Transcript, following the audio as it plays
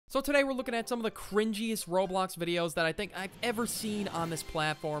So today we're looking at some of the cringiest Roblox videos that I think I've ever seen on this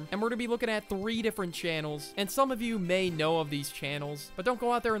platform. And we're going to be looking at 3 different channels. And some of you may know of these channels, but don't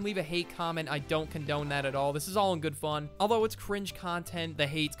go out there and leave a hate comment. I don't condone that at all. This is all in good fun. Although it's cringe content, the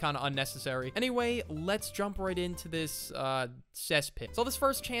hate's kind of unnecessary. Anyway, let's jump right into this cesspit. So this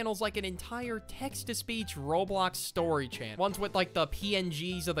first channel is like an entire text-to-speech Roblox story channel. Ones with like the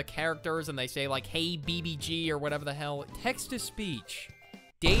PNGs of the characters and they say like, hey BBG or whatever the hell. Text-to-speech.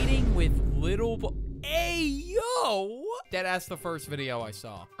 Dating with little Hey, yo! That's the first video I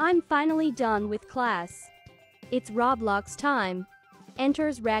saw. I'm finally done with class. It's Roblox time.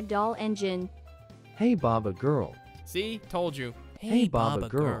 Enters Ragdoll Engine. Hey, Baba girl. See? Told you. Hey, Baba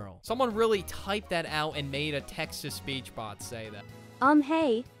girl. Someone really typed that out and made a text-to-speech bot say that.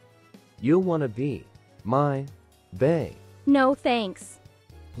 Hey. You wanna be my bae? No thanks.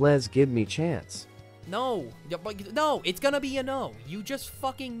 Please give me chance. No, no, it's gonna be a no. You just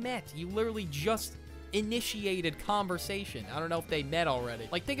fucking met. You literally just initiated conversation. I don't know if they met already.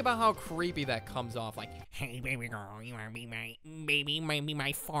 Like, think about how creepy that comes off. Like, hey, baby girl, you wanna be my baby, might be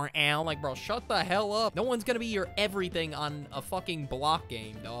my 4L? Like, bro, shut the hell up. No one's gonna be your everything on a fucking block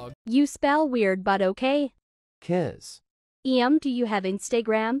game, dog. You spell weird, but okay. Kiss. Do you have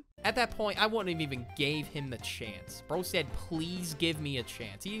Instagram? At that point, I wouldn't have even gave him the chance. Bro said, please give me a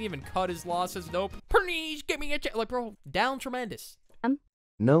chance. He didn't even cut his losses. Nope. Please give me a chance. Like, bro, down tremendous.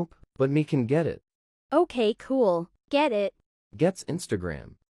 Nope, but me can get it. Okay, cool. Get it. Gets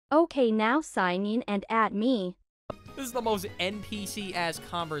Instagram. Okay, now sign in and add me. This is the most NPC-ass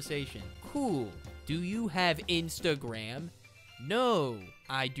conversation. Cool. Do you have Instagram? No,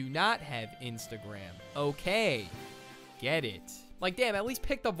 I do not have Instagram. Okay. Get it. Like, damn, at least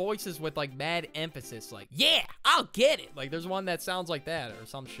pick the voices with, like, mad emphasis. Like, yeah, I'll get it. Like, there's one that sounds like that or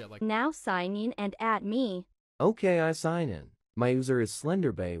some shit like. Now sign in and add me. Okay, I sign in. My user is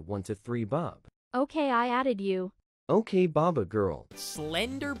SlenderBay123Bob. Okay, I added you. Okay, Baba girl.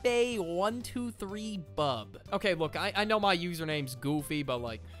 SlenderBay123Bub. Okay, look, I know my username's goofy, but,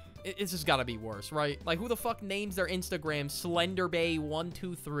 like, it's just gotta be worse, right? Like, who the fuck names their Instagram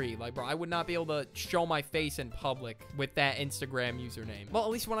SlenderBay123? Like, bro, I would not be able to show my face in public with that Instagram username. Well,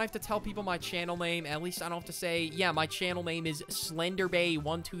 at least when I have to tell people my channel name, at least I don't have to say, yeah, my channel name is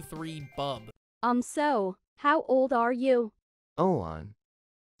SlenderBay123Bub. So, how old are you? Oh, I'm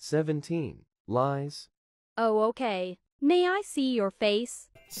 17. Lies. Oh, okay. May I see your face?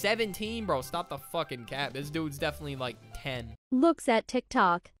 17, bro, stop the fucking cap. This dude's definitely, like, 10. Looks at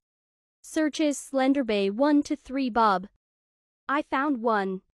TikTok. Searches SlenderBay123Bob. I found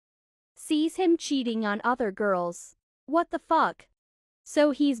one. Sees him cheating on other girls. What the fuck?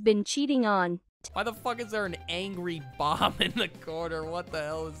 So he's been cheating on. Why the fuck is there an angry bomb in the corner? What the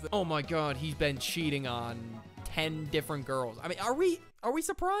hell is that? Oh my god, he's been cheating on 10 different girls. I mean, are we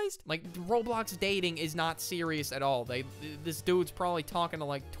surprised? Like, Roblox dating is not serious at all. This dude's probably talking to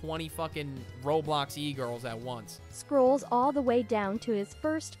like 20 fucking Roblox e-girls at once. Scrolls all the way down to his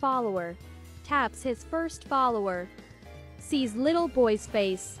first follower. Taps his first follower. Sees little boy's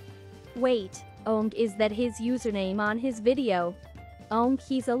face. Wait, is that his username on his video?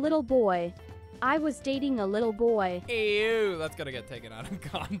 He's a little boy. I was dating a little boy. Ew, that's gonna get taken out of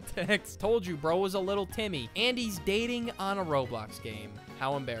context. Told you, bro was a little Timmy. And he's dating on a Roblox game.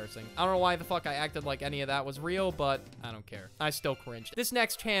 How embarrassing. I don't know why the fuck I acted like any of that was real, but I don't care. I still cringe. This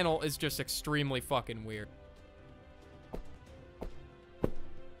next channel is just extremely fucking weird.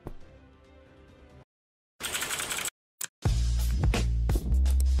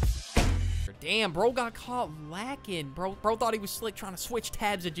 Damn, bro got caught lacking. Bro thought he was slick trying to switch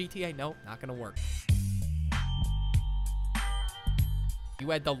tabs at GTA. Nope, not gonna work.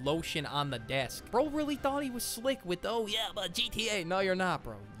 You had the lotion on the desk. Bro really thought he was slick with, oh yeah, but GTA. No, you're not,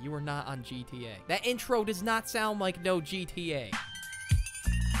 bro. You are not on GTA. That intro does not sound like no GTA.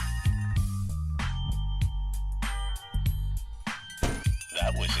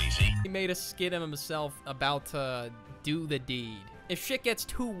 That was easy. He made a skit of himself about to do the deed. If shit gets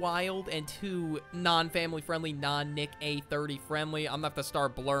too wild and too non-family friendly, non-Nick A30 friendly, I'm gonna have to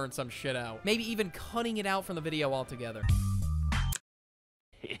start blurring some shit out. Maybe even cutting it out from the video altogether.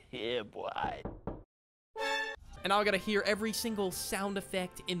 Yeah, boy. And I gotta hear every single sound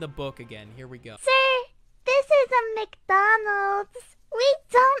effect in the book again. Here we go. Sir, this is a McDonald's. We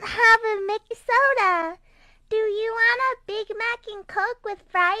don't have a McSoda. Do you want a Big Mac and Coke with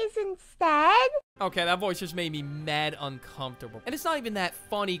fries instead? Okay, that voice just made me mad uncomfortable. And it's not even that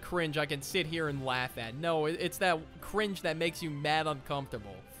funny cringe I can sit here and laugh at. No, it's that cringe that makes you mad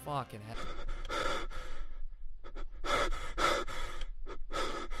uncomfortable. Fucking hell.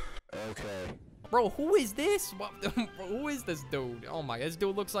 Okay. Bro, who is this? Who is this dude? Oh my, this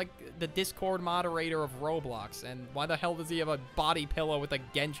dude looks like the Discord moderator of Roblox. And why the hell does he have a body pillow with a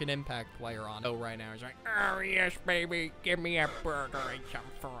Genshin Impact player on? Oh, right now he's like, oh yes, baby, give me a burger and some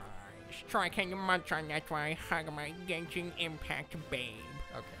fries. Try taking munch on that while I hug my Genshin Impact babe.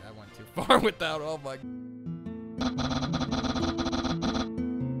 Okay, I went too far with that. Oh my.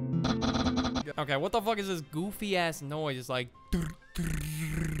 Okay, what the fuck is this goofy ass noise? It's like.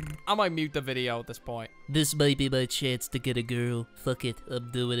 I might mute the video at this point. This might be my chance to get a girl. Fuck it,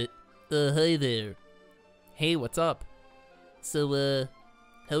 I'm doing it. Hi there. Hey, what's up? So,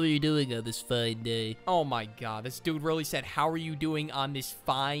 how are you doing on this fine day? Oh my god, this dude really said, how are you doing on this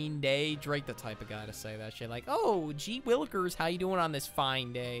fine day? Drake the type of guy to say that shit. Like, oh, gee Willikers, how you doing on this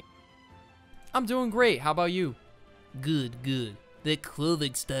fine day? I'm doing great, how about you? Good, good. That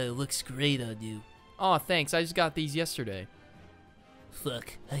clothing style looks great on you. Oh, thanks, I just got these yesterday.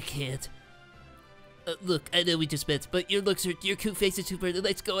 Fuck, I can't. Look, I know we just met, but your cute face is super.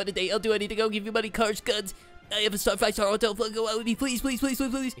 Let's go on a date. I'll do anything. I'll give you money, cars, guns. I have a 5-star hotel. Go out with me, please, please, please,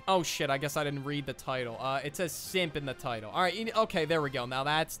 please, please. Oh shit, I guess I didn't read the title. It says simp in the title. All right, okay, there we go. Now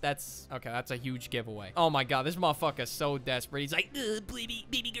that's okay. That's a huge giveaway. Oh my god, this motherfucker's so desperate. He's like,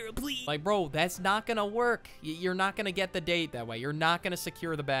 baby girl, please. Like, bro, that's not gonna work. You're not gonna get the date that way. You're not gonna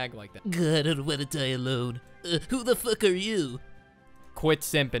secure the bag like that. God, I don't want to die alone. Who the fuck are you? Quit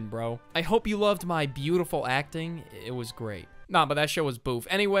simping, bro. I hope you loved my beautiful acting. It was great. Nah, but that show was boof.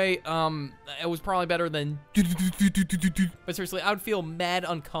 Anyway, it was probably better than... But seriously, I would feel mad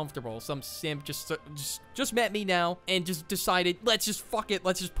uncomfortable. Some simp just met me now and just decided, let's just fuck it.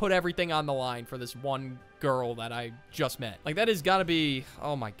 Let's just put everything on the line for this one girl that I just met. Like, that has got to be,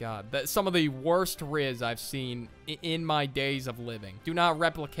 oh my god, that's some of the worst riz I've seen in my days of living. Do not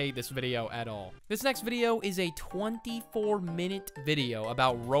replicate this video at all. This next video is a 24-minute video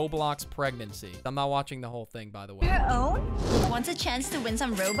about Roblox pregnancy. I'm not watching the whole thing, by the way. Your own? Want a chance to win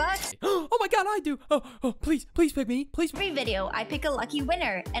some Robux? Oh my god, I do. Oh, please pick me. Please. Every video, I pick a lucky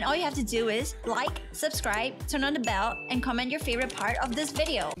winner. And all you have to do is like, subscribe, turn on the bell, and comment your favorite part of this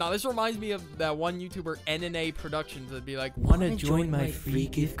video. Now, this reminds me of that one YouTuber, NNA Productions, that'd be like, Wanna join my free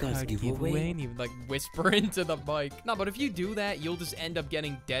gift card giveaway? And he would like whisper into the mic. No, but if you do that, you'll just end up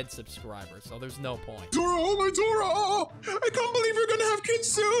getting dead subscribers, so there's no point. Dora, oh my Dora! I can't believe you're gonna have kids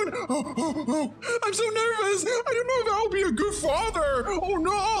soon! Oh, I'm so nervous! I don't know if I'll be a good father! Oh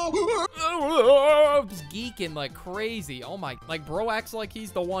no! Just geeking like crazy. Oh my, like bro acts like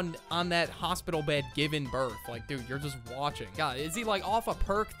he's the one on that hospital bed giving birth. Like, dude, you're just watching. God, is he like off a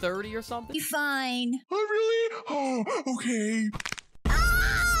perk 30 or something? Be fine. Oh, really? Oh, okay.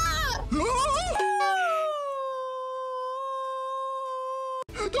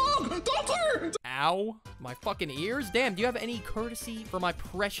 Doctor! Ow, my fucking ears. Damn, do you have any courtesy for my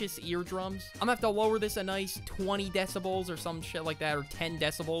precious eardrums? I'm gonna have to lower this a nice 20 decibels or some shit like that, or 10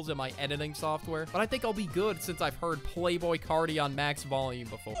 decibels in my editing software. But I think I'll be good since I've heard Playboy Cardi on max volume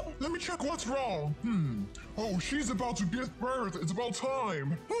before. Let me check what's wrong. Oh, she's about to give birth. It's about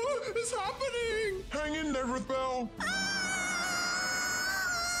time. It's happening. Hang in there, Ruthbell.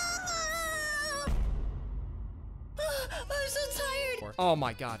 I'm so tired. Oh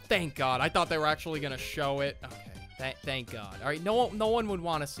my god, thank god. I thought they were actually gonna show it. Okay, thank god. All right, no one would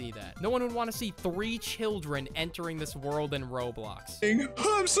want to see that. No one would want to see 3 children entering this world in Roblox.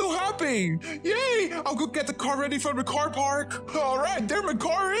 I'm so happy. Yay! I'll go get the car ready for the car park. All right, there my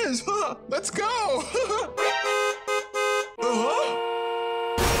car is. Let's go.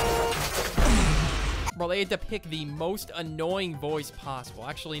 Bro, they had to pick the most annoying voice possible.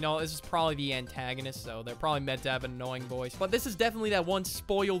 Actually, no, this is probably the antagonist, so they're probably meant to have an annoying voice. But this is definitely that one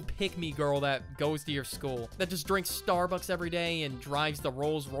spoiled pick-me girl that goes to your school, that just drinks Starbucks every day and drives the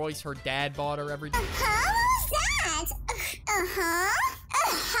Rolls Royce her dad bought her every day. Who's that?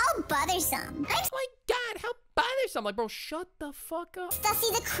 How bothersome. Oh my god, how bothersome. Like, bro, shut the fuck up.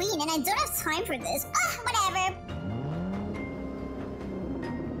 Stussy the queen, and I don't have time for this. Whatever.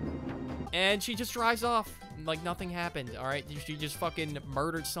 And she just drives off like nothing happened, all right? She just fucking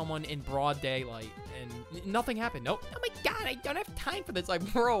murdered someone in broad daylight, and nothing happened. Nope. Oh my god, I don't have time for this. Like,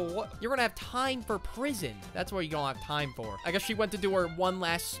 bro, what? You're gonna have time for prison. That's what you don't have time for. I guess she went to do her one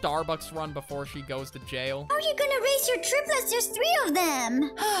last Starbucks run before she goes to jail. How are you gonna raise your triplets? There's 3 of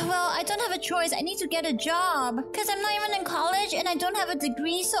them. Well, I don't have a choice. I need to get a job. Because I'm not even in college, and I don't have a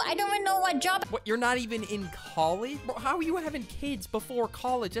degree, so I don't even know what job... What, you're not even in college? Bro, how are you having kids before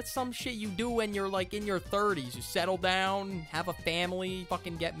college? That's some shit you do when you're, like, in your 30s. You settle down, have a family,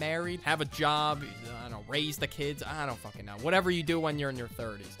 fucking get married, have a job, I don't know, raise the kids. I don't fucking know. Whatever you do when you're in your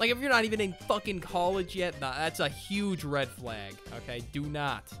 30s. Like, if you're not even in fucking college yet, nah, that's a huge red flag, okay? Do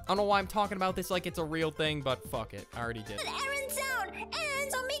not. I don't know why I'm talking about this like it's a real thing, but fuck it. I already did. An errand sound,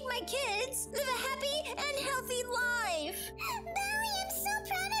 and I'll make my kids live a happy and healthy life. Barry, I'm so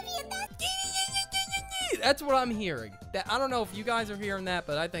proud of you. That's what I'm hearing. I don't know if you guys are hearing that,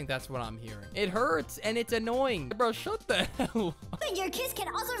 but I think that's what I'm hearing. It hurts, and it's annoying. Bro, shut the hell up. But your kids can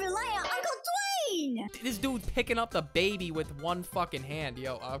also rely on Uncle Dwayne. This dude's picking up the baby with one fucking hand.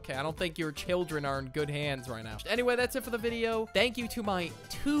 Yo, okay, I don't think your children are in good hands right now. Anyway, that's it for the video. Thank you to my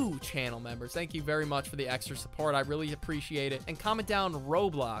 2 channel members. Thank you very much for the extra support. I really appreciate it. And comment down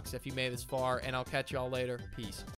Roblox if you made this far, and I'll catch y'all later. Peace.